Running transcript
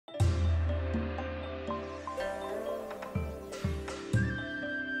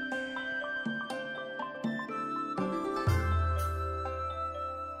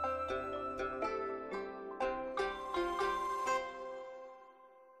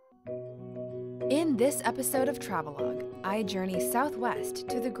In this episode of Travelogue, I journey southwest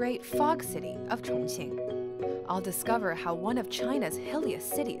to the great fog city of Chongqing. I'll discover how one of China's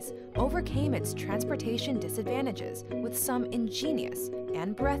hilliest cities overcame its transportation disadvantages with some ingenious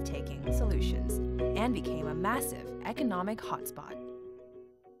and breathtaking solutions and became a massive economic hotspot.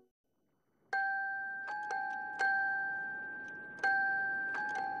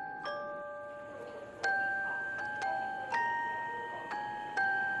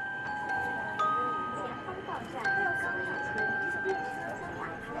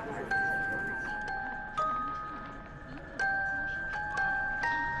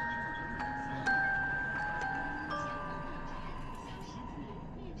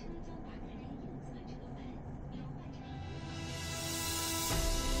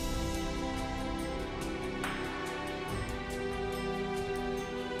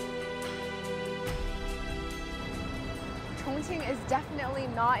 Chongqing is definitely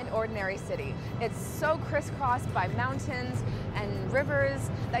not an ordinary city. It's so crisscrossed by mountains and rivers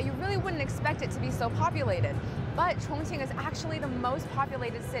that you really wouldn't expect it to be so populated. But Chongqing is actually the most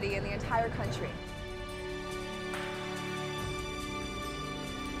populated city in the entire country.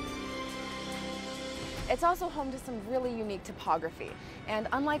 It's also home to some really unique topography. And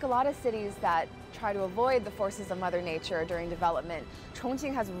unlike a lot of cities that try to avoid the forces of Mother Nature during development,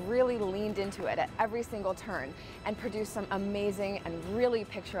 Chongqing has really leaned into it at every single turn and produced some amazing and really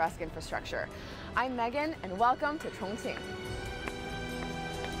picturesque infrastructure. I'm Megan, and welcome to Chongqing.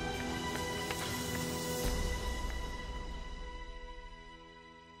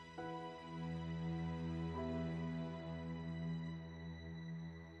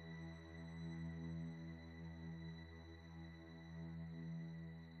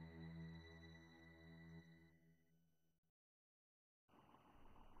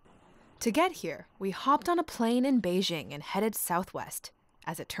 To get here, we hopped on a plane in Beijing and headed southwest.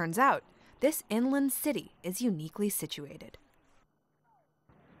 As it turns out, this inland city is uniquely situated.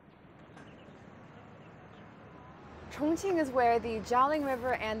 Chongqing is where the Jialing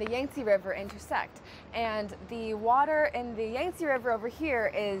River and the Yangtze River intersect, and the water in the Yangtze River over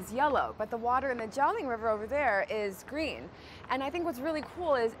here is yellow, but the water in the Jialing River over there is green. And I think what's really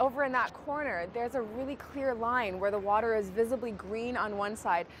cool is over in that corner, there's a really clear line where the water is visibly green on one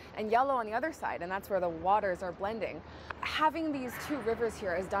side and yellow on the other side, and that's where the waters are blending. Having these two rivers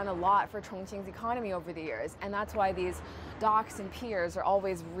here has done a lot for Chongqing's economy over the years, and that's why these docks and piers are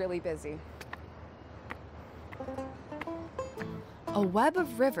always really busy. A web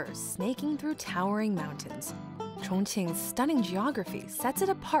of rivers snaking through towering mountains. Chongqing's stunning geography sets it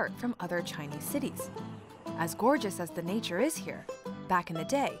apart from other Chinese cities. As gorgeous as the nature is here, back in the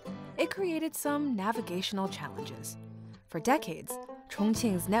day, it created some navigational challenges. For decades,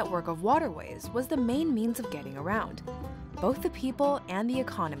 Chongqing's network of waterways was the main means of getting around. Both the people and the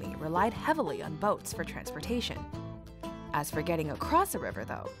economy relied heavily on boats for transportation. As for getting across a river,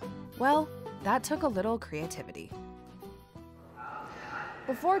 though, well, that took a little creativity.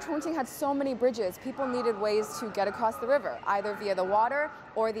 Before Chongqing had so many bridges, people needed ways to get across the river, either via the water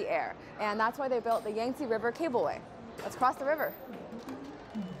or the air. And that's why they built the Yangtze River Cableway. Let's cross the river.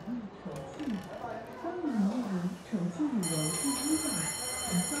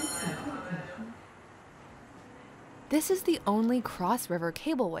 This is the only cross-river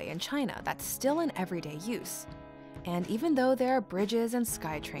cableway in China that's still in everyday use. And even though there are bridges and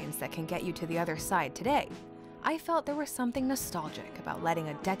sky trains that can get you to the other side today, I felt there was something nostalgic about letting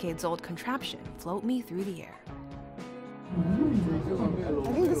a decades-old contraption float me through the air.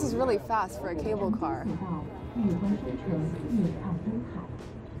 I think this is really fast for a cable car.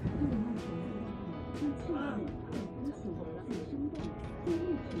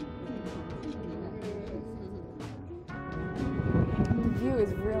 The view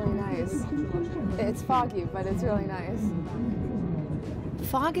is really nice. It's foggy, but it's really nice.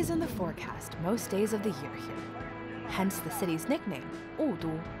 Fog is in the forecast most days of the year here. Hence the city's nickname,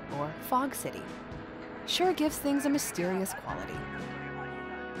 Wudu, or Fog City. Sure gives things a mysterious quality.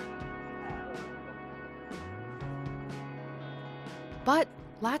 But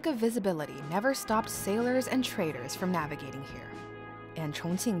lack of visibility never stopped sailors and traders from navigating here. And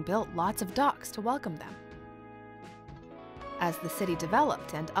Chongqing built lots of docks to welcome them. As the city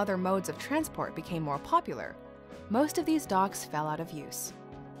developed and other modes of transport became more popular, most of these docks fell out of use.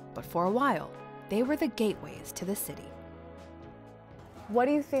 But for a while, they were the gateways to the city. What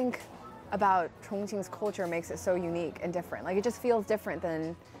do you think about Chongqing's culture makes it so unique and different? Like, it just feels different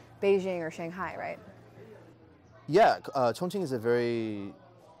than Beijing or Shanghai, right? Yeah, Chongqing is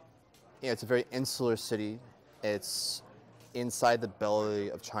it's a very insular city. It's inside the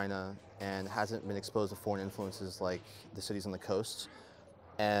belly of China and hasn't been exposed to foreign influences like the cities on the coast.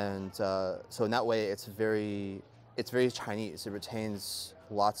 And so in that way, it's very Chinese. It retains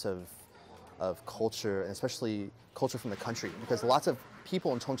lots of culture, and especially culture from the country, because lots of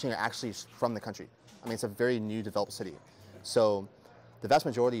people in Chongqing are actually from the country. I mean, it's a very new developed city. So the vast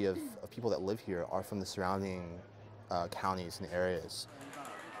majority of people that live here are from the surrounding counties and areas.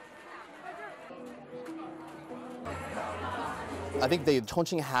 I think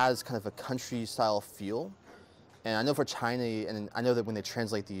Chongqing has kind of a country-style feel. And I know for China, and I know that when they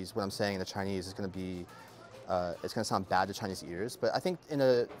translate these, what I'm saying in the Chinese is going to be, it's going to sound bad to Chinese ears. But I think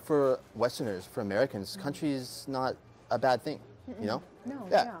for Westerners, for Americans, country is not a bad thing, you know? No,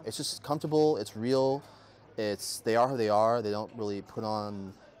 yeah, no. It's just comfortable, it's real, they are who they are. They don't really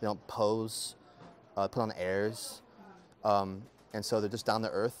they don't pose, put on airs. And so they're just down to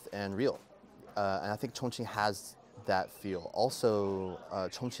earth and real. And I think Chongqing has that feel. Also,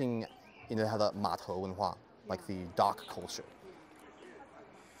 Chongqing, they have the 码头文化, like the dock culture.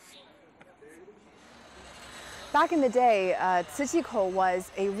 Back in the day, Cijikou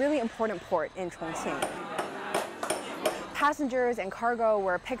was a really important port in Chongqing. Passengers and cargo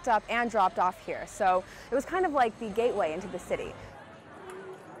were picked up and dropped off here, so it was kind of like the gateway into the city.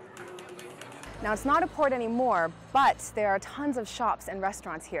 Now, it's not a port anymore, but there are tons of shops and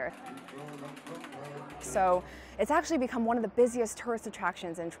restaurants here. So it's actually become one of the busiest tourist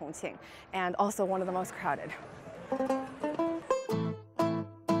attractions in Chongqing, and also one of the most crowded.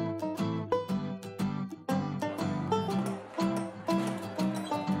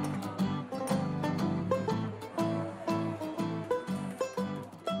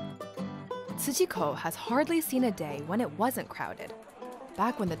 Cijikou has hardly seen a day when it wasn't crowded.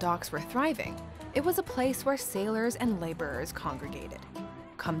 Back when the docks were thriving, it was a place where sailors and laborers congregated.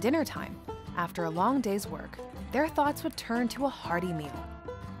 Come dinner time, after a long day's work, their thoughts would turn to a hearty meal.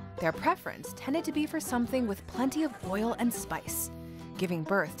 Their preference tended to be for something with plenty of oil and spice, giving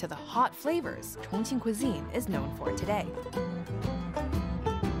birth to the hot flavors Chongqing cuisine is known for today.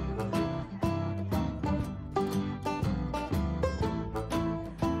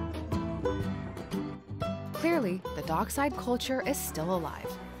 Clearly, the dockside culture is still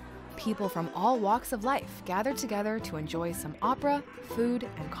alive. People from all walks of life gathered together to enjoy some opera, food,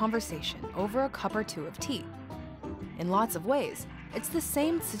 and conversation over a cup or two of tea. In lots of ways, it's the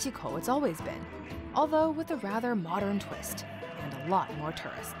same Cijikou it's always been, although with a rather modern twist and a lot more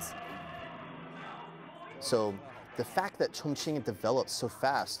tourists. So the fact that Chongqing developed so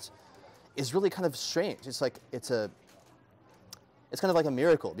fast is really kind of strange. It's kind of like a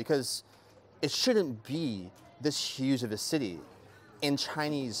miracle, because it shouldn't be this huge of a city in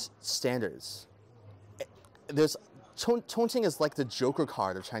Chinese standards. Chongqing is like the Joker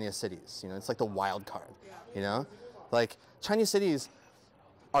card of Chinese cities. It's like the wild card. Like Chinese cities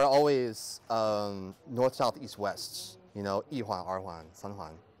are always north, south, east, west. 一环、二环、三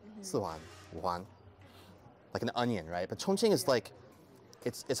环、四环、五环, like an onion, right? But Chongqing is like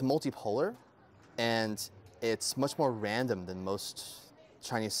it's multipolar, and it's much more random than most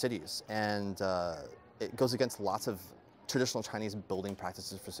Chinese cities, and it goes against lots of traditional Chinese building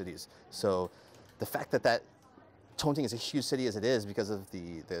practices for cities. So the fact that Chongqing is a huge city as it is because of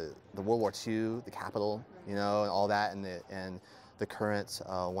the World War II, the capital, and all that, and the current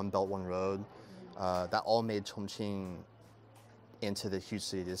One Belt, One Road, that all made Chongqing into the huge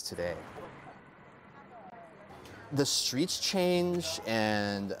city it is today. The streets change,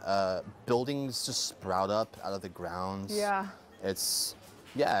 and buildings just sprout up out of the ground. Yeah.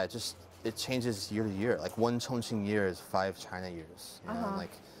 It changes year to year. Like one Chongqing year is 5 China years.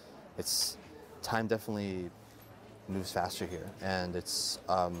 Time definitely moves faster here, and it's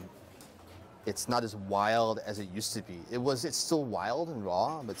not as wild as it used to be. It's still wild and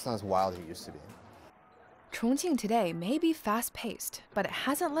raw, but it's not as wild as it used to be. Chongqing today may be fast-paced, but it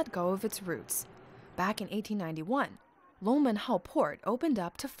hasn't let go of its roots. Back in 1891, Longmenhao Port opened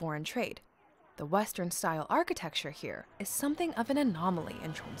up to foreign trade. The Western-style architecture here is something of an anomaly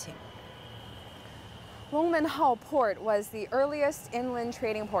in Chongqing. Longmenhao Port was the earliest inland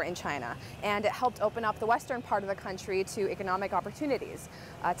trading port in China, and it helped open up the western part of the country to economic opportunities.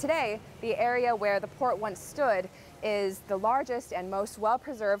 Today, the area where the port once stood is the largest and most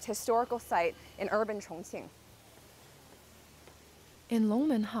well-preserved historical site in urban Chongqing. In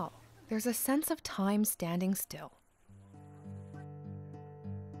Longmenhao, there's a sense of time standing still.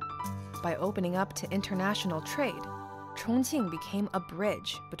 By opening up to international trade, Chongqing became a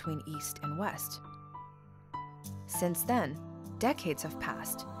bridge between East and West. Since then, decades have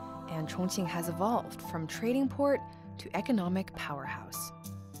passed, and Chongqing has evolved from trading port to economic powerhouse.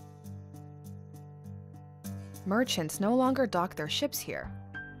 Merchants no longer dock their ships here,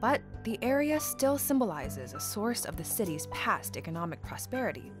 but the area still symbolizes a source of the city's past economic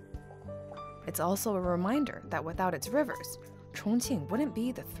prosperity. It's also a reminder that without its rivers, Chongqing wouldn't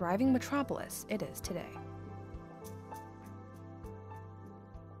be the thriving metropolis it is today.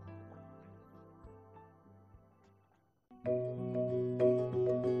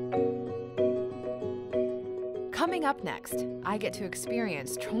 Coming up next, I get to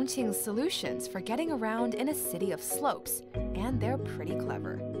experience Chongqing's solutions for getting around in a city of slopes, and they're pretty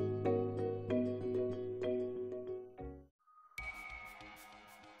clever.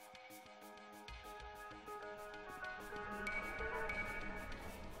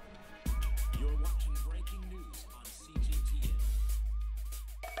 You're watching breaking news on CGTN.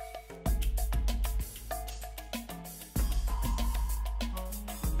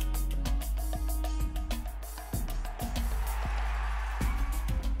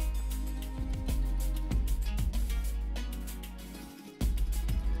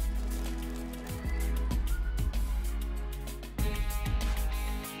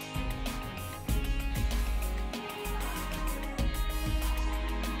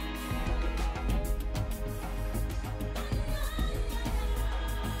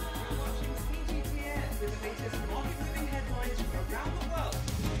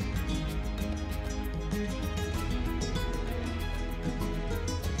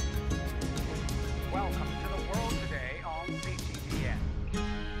 Welcome to the world today on CGTN.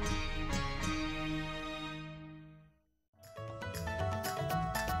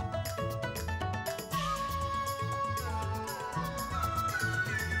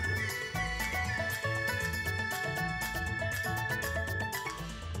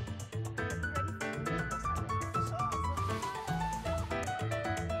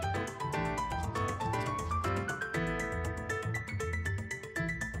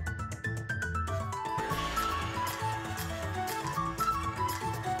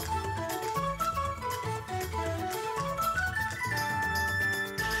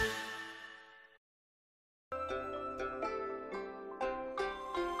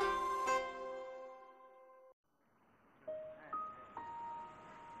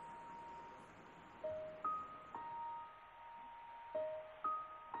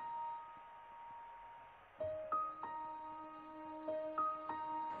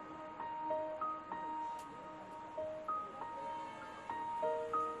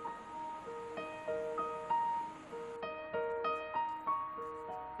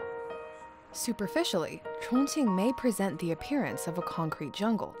 Superficially, Chongqing may present the appearance of a concrete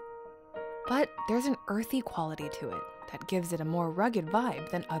jungle, but there's an earthy quality to it that gives it a more rugged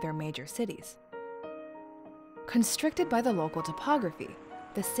vibe than other major cities. Constricted by the local topography,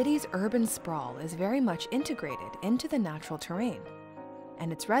 the city's urban sprawl is very much integrated into the natural terrain,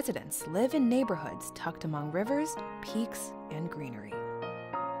 and its residents live in neighborhoods tucked among rivers, peaks, and greenery.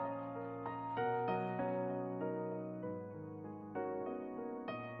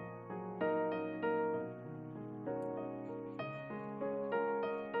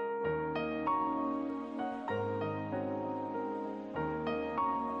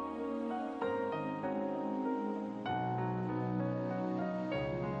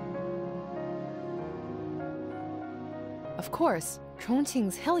 Of course,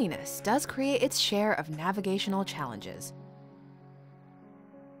 Chongqing's hilliness does create its share of navigational challenges.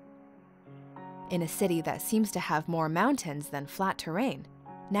 In a city that seems to have more mountains than flat terrain,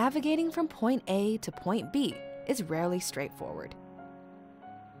 navigating from point A to point B is rarely straightforward.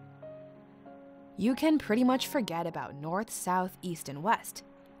 You can pretty much forget about north, south, east, and west.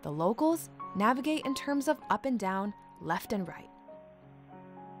 The locals navigate in terms of up and down, left and right.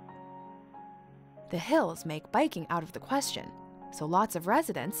 The hills make biking out of the question, so lots of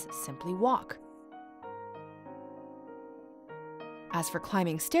residents simply walk. As for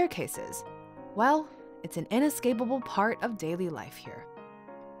climbing staircases, well, it's an inescapable part of daily life here.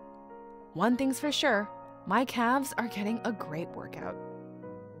 One thing's for sure, my calves are getting a great workout.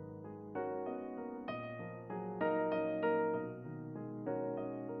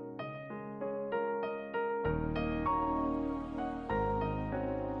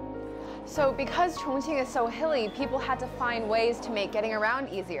 So because Chongqing is so hilly, people had to find ways to make getting around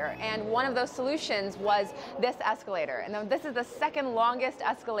easier. And one of those solutions was this escalator. And this is the second longest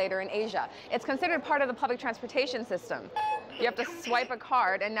escalator in Asia. It's considered part of the public transportation system. You have to swipe a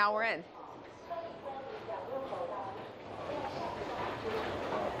card and now we're in.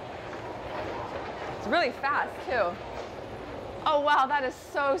 It's really fast too. Oh wow, that is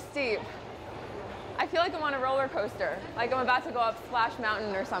so steep. I feel like I'm on a roller coaster, like I'm about to go up Splash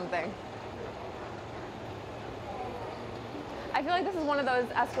Mountain or something. I feel like this is one of those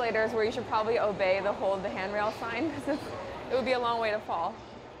escalators where you should probably obey the hold the handrail sign because it would be a long way to fall.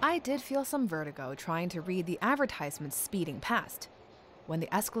 I did feel some vertigo trying to read the advertisements speeding past. When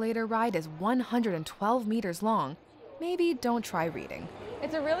the escalator ride is 112 meters long, maybe don't try reading.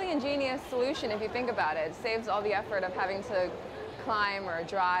 It's a really ingenious solution if you think about it. It saves all the effort of having to climb or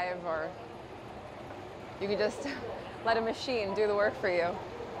drive, or you can just let a machine do the work for you.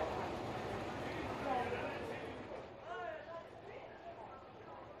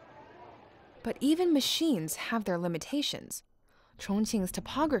 But even machines have their limitations. Chongqing's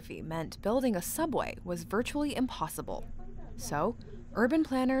topography meant building a subway was virtually impossible. So, urban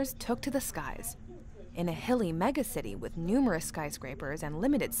planners took to the skies. In a hilly megacity with numerous skyscrapers and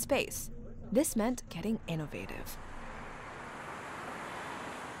limited space, this meant getting innovative.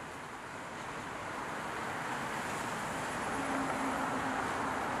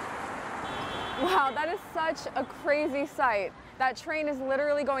 Wow, that is such a crazy sight. That train is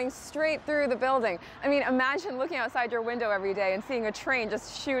literally going straight through the building. I mean, imagine looking outside your window every day and seeing a train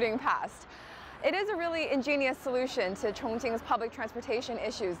just shooting past. It is a really ingenious solution to Chongqing's public transportation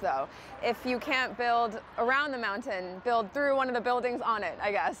issues, though. If you can't build around the mountain, build through one of the buildings on it,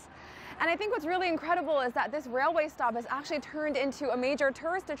 I guess. And I think what's really incredible is that this railway stop has actually turned into a major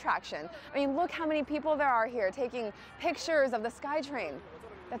tourist attraction. I mean, look how many people there are here taking pictures of the SkyTrain.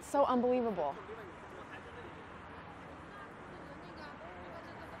 That's so unbelievable.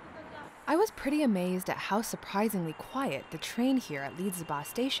 I was pretty amazed at how surprisingly quiet the train here at Liziba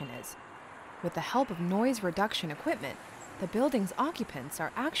station is. With the help of noise reduction equipment, the building's occupants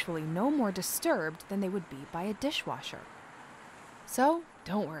are actually no more disturbed than they would be by a dishwasher. So,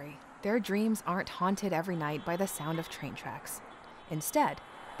 don't worry, their dreams aren't haunted every night by the sound of train tracks. Instead,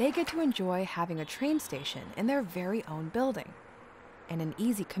 they get to enjoy having a train station in their very own building. And an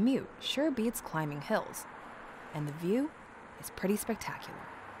easy commute sure beats climbing hills. And the view is pretty spectacular.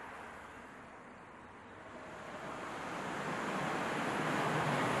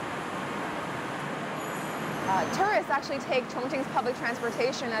 Tourists actually take Chongqing's public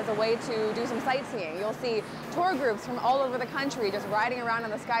transportation as a way to do some sightseeing. You'll see tour groups from all over the country just riding around on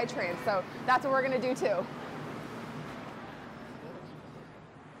the SkyTrain, so that's what we're going to do too.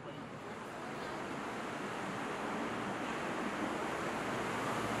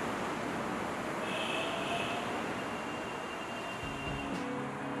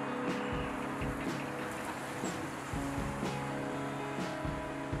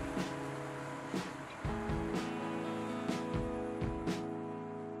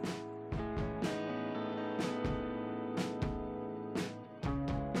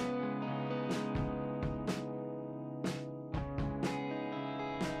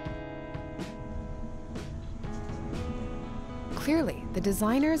 Clearly, the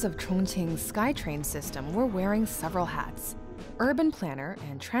designers of Chongqing's SkyTrain system were wearing several hats. Urban planner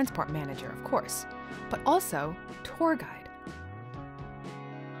and transport manager, of course, but also tour guide.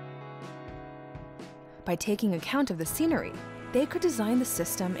 By taking account of the scenery, they could design the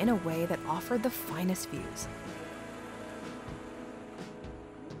system in a way that offered the finest views.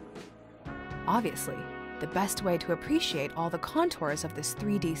 Obviously, the best way to appreciate all the contours of this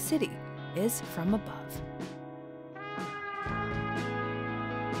 3D city is from above.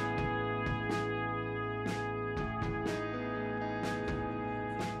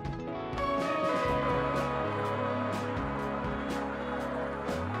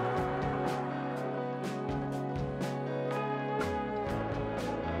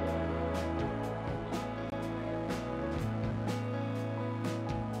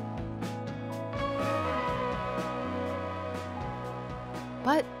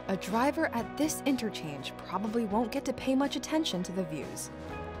 But a driver at this interchange probably won't get to pay much attention to the views.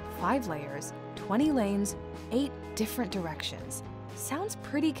 5 layers, 20 lanes, 8 different directions. Sounds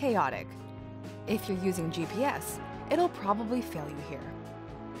pretty chaotic. If you're using GPS, it'll probably fail you here.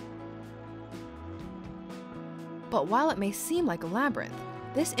 But while it may seem like a labyrinth,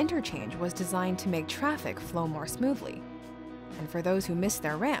 this interchange was designed to make traffic flow more smoothly. And for those who miss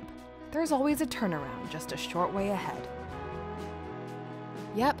their ramp, there's always a turnaround just a short way ahead.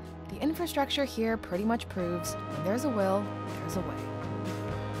 Yep, the infrastructure here pretty much proves when there's a will, there's a way.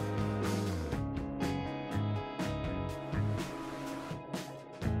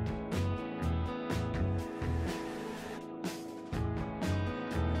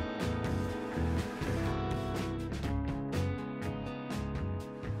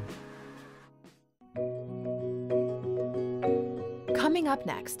 Coming up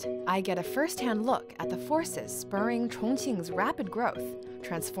next, I get a first-hand look at the forces spurring Chongqing's rapid growth,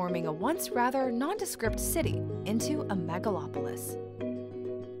 transforming a once rather nondescript city into a megalopolis.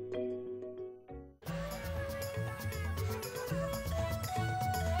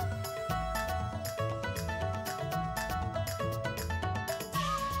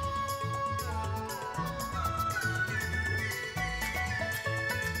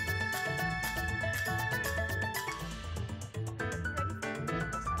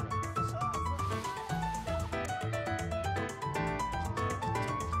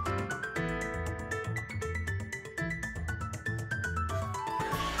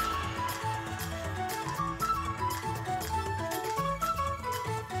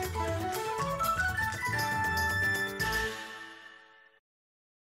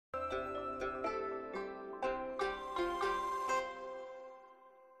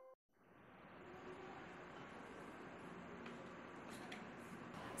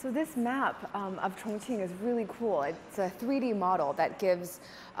 So this map of Chongqing is really cool. It's a 3D model that gives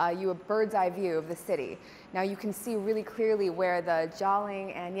you a bird's eye view of the city. Now you can see really clearly where the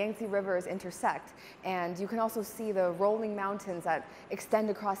Jialing and Yangtze rivers intersect, and you can also see the rolling mountains that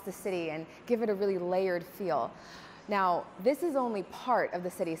extend across the city and give it a really layered feel. Now, this is only part of the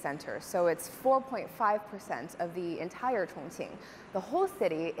city center, so it's 4.5% of the entire Chongqing. The whole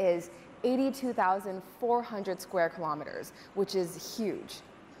city is 82,400 square kilometers, which is huge.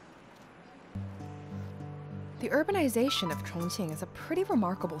 The urbanization of Chongqing is a pretty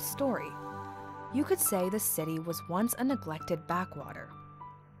remarkable story. You could say the city was once a neglected backwater.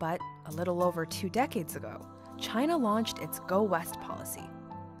 But a little over 2 decades ago, China launched its Go West policy.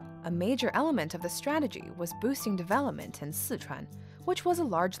 A major element of the strategy was boosting development in Sichuan, which was a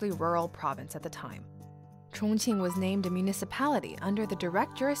largely rural province at the time. Chongqing was named a municipality under the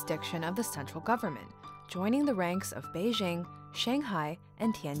direct jurisdiction of the central government, joining the ranks of Beijing, Shanghai,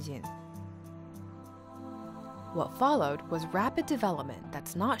 and Tianjin. What followed was rapid development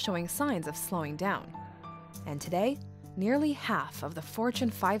that's not showing signs of slowing down. And today, nearly half of the Fortune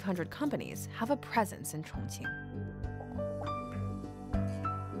 500 companies have a presence in Chongqing.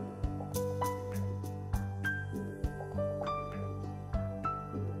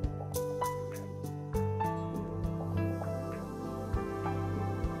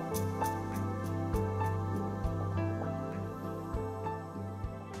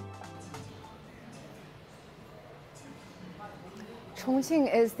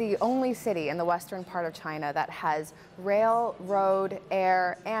 Chongqing is the only city in the western part of China that has rail, road,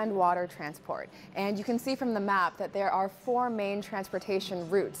 air, and water transport. And you can see from the map that there are 4 main transportation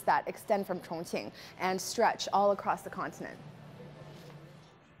routes that extend from Chongqing and stretch all across the continent.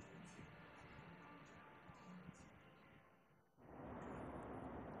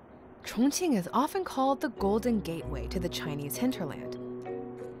 Chongqing is often called the Golden Gateway to the Chinese hinterland.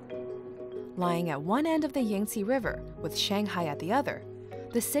 Lying at one end of the Yangtze River, with Shanghai at the other,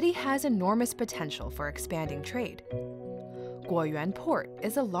 the city has enormous potential for expanding trade. Guoyuan Port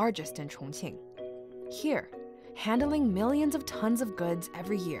is the largest in Chongqing. Here, handling millions of tons of goods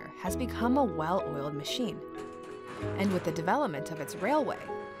every year has become a well-oiled machine. And with the development of its railway,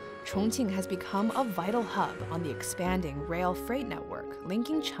 Chongqing has become a vital hub on the expanding rail freight network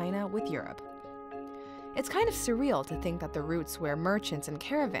linking China with Europe. It's kind of surreal to think that the routes where merchants and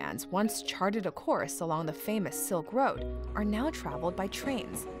caravans once charted a course along the famous Silk Road are now traveled by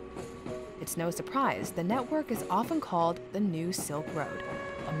trains. It's no surprise the network is often called the New Silk Road,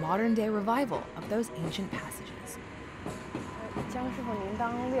 a modern-day revival of those ancient passages. 江师傅，您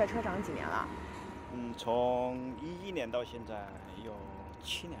当列车长几年了？从11年到现在有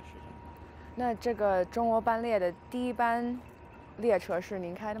7年时间。那这个中欧班列的第一班列车是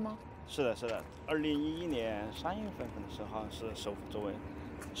您开的吗？是的，是的。2011年3月份的时候是作为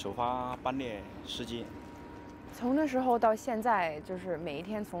首发班列司机。从那时候到现在，就是每一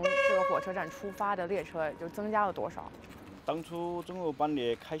天从这个火车站出发的列车就增加了多少？当初中欧班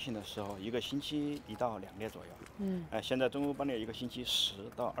列开行的时候，一个星期1到2列左右。现在中欧班列一个星期10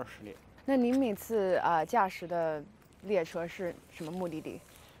到20列。那您每次驾驶的列车是什么目的地？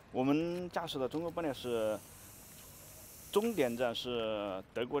我们驾驶的中欧班列是。终点站是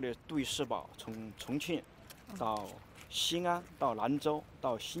德国的杜伊斯堡，从重庆到西安，到兰州，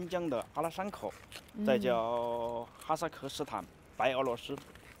到新疆的阿拉山口，再叫哈萨克斯坦、白俄罗斯、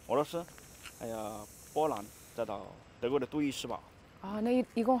俄罗斯，还有波兰，再到德国的杜伊斯堡。那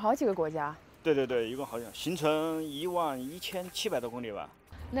一共好几个国家？对对对，一共好像行程11700多公里吧。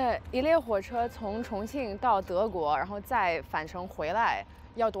那一列火车从重庆到德国，然后再返程回来，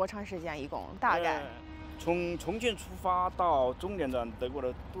要多长时间？一共大概？从重庆出发到终点站德国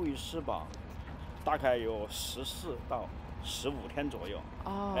的杜伊斯堡，大概有14到15天左右。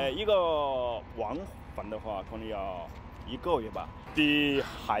一个往返的话，可能要1个月吧，比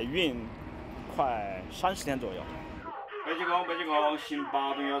海运快30天左右。北极宫，行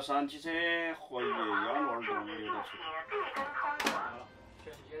8吨要3汽车和1162吨6到10。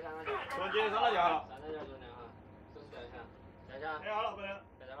全接上了就好了。上了就好了，就那样哈，手指掉一下，掉一下。好了，不能，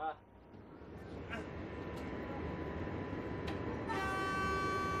别掉了。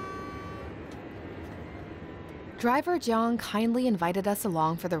Driver Jiang kindly invited us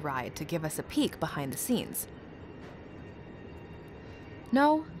along for the ride to give us a peek behind the scenes.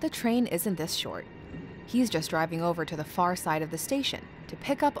 No, the train isn't this short. He's just driving over to the far side of the station to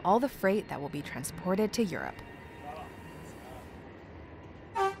pick up all the freight that will be transported to Europe.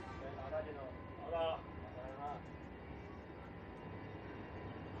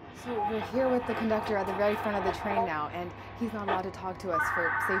 So we're here with the conductor at the very front of the train now, and he's not allowed to talk to us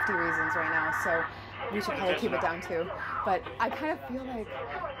for safety reasons right now, so we should probably keep it down too. But I kind of feel like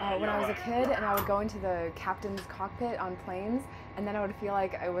when I was a kid and I would go into the captain's cockpit on planes, and then I would feel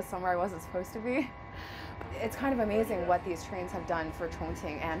like I was somewhere I wasn't supposed to be. It's kind of amazing what these trains have done for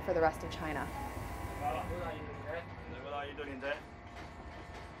Chongqing and for the rest of China.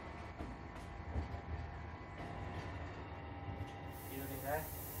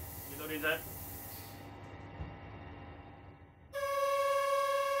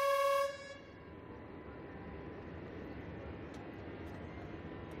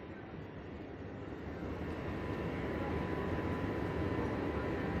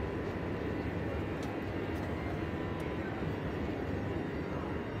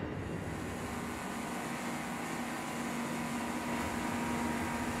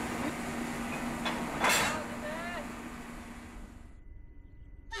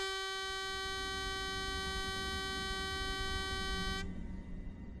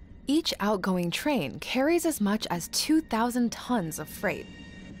 Each outgoing train carries as much as 2,000 tons of freight.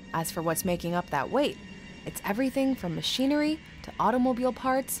 As for what's making up that weight, it's everything from machinery to automobile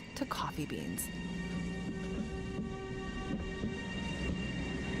parts to coffee beans.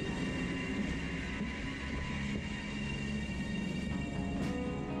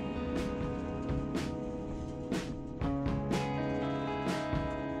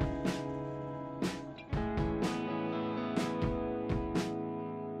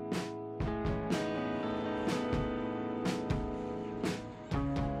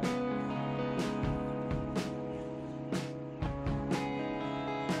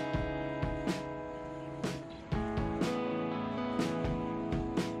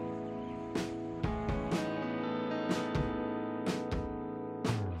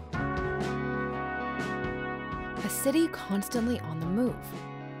 A city constantly on the move.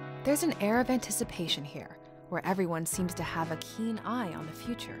 There's an air of anticipation here, where everyone seems to have a keen eye on the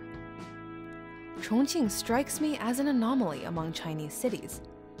future. Chongqing strikes me as an anomaly among Chinese cities.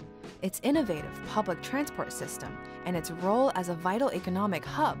 Its innovative public transport system and its role as a vital economic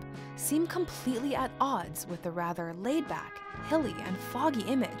hub seem completely at odds with the rather laid-back, hilly, and foggy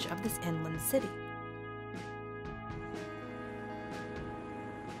image of this inland city.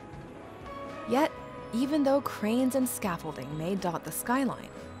 Yet, even though cranes and scaffolding may dot the skyline,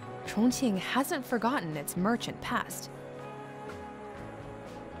 Chongqing hasn't forgotten its merchant past.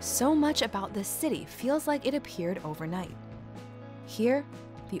 So much about this city feels like it appeared overnight. Here,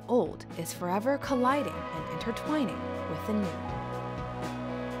 the old is forever colliding and intertwining with the new.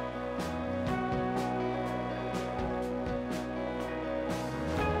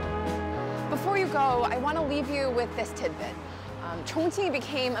 Before you go, I want to leave you with this tidbit. Chongqing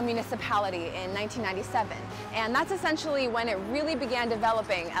became a municipality in 1997, and that's essentially when it really began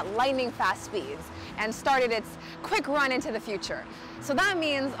developing at lightning-fast speeds and started its quick run into the future. So that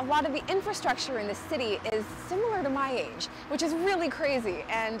means a lot of the infrastructure in the city is similar to my age, which is really crazy,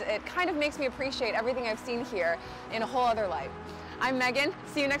 and it kind of makes me appreciate everything I've seen here in a whole other light. I'm Megan.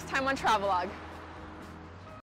 See you next time on Travelogue.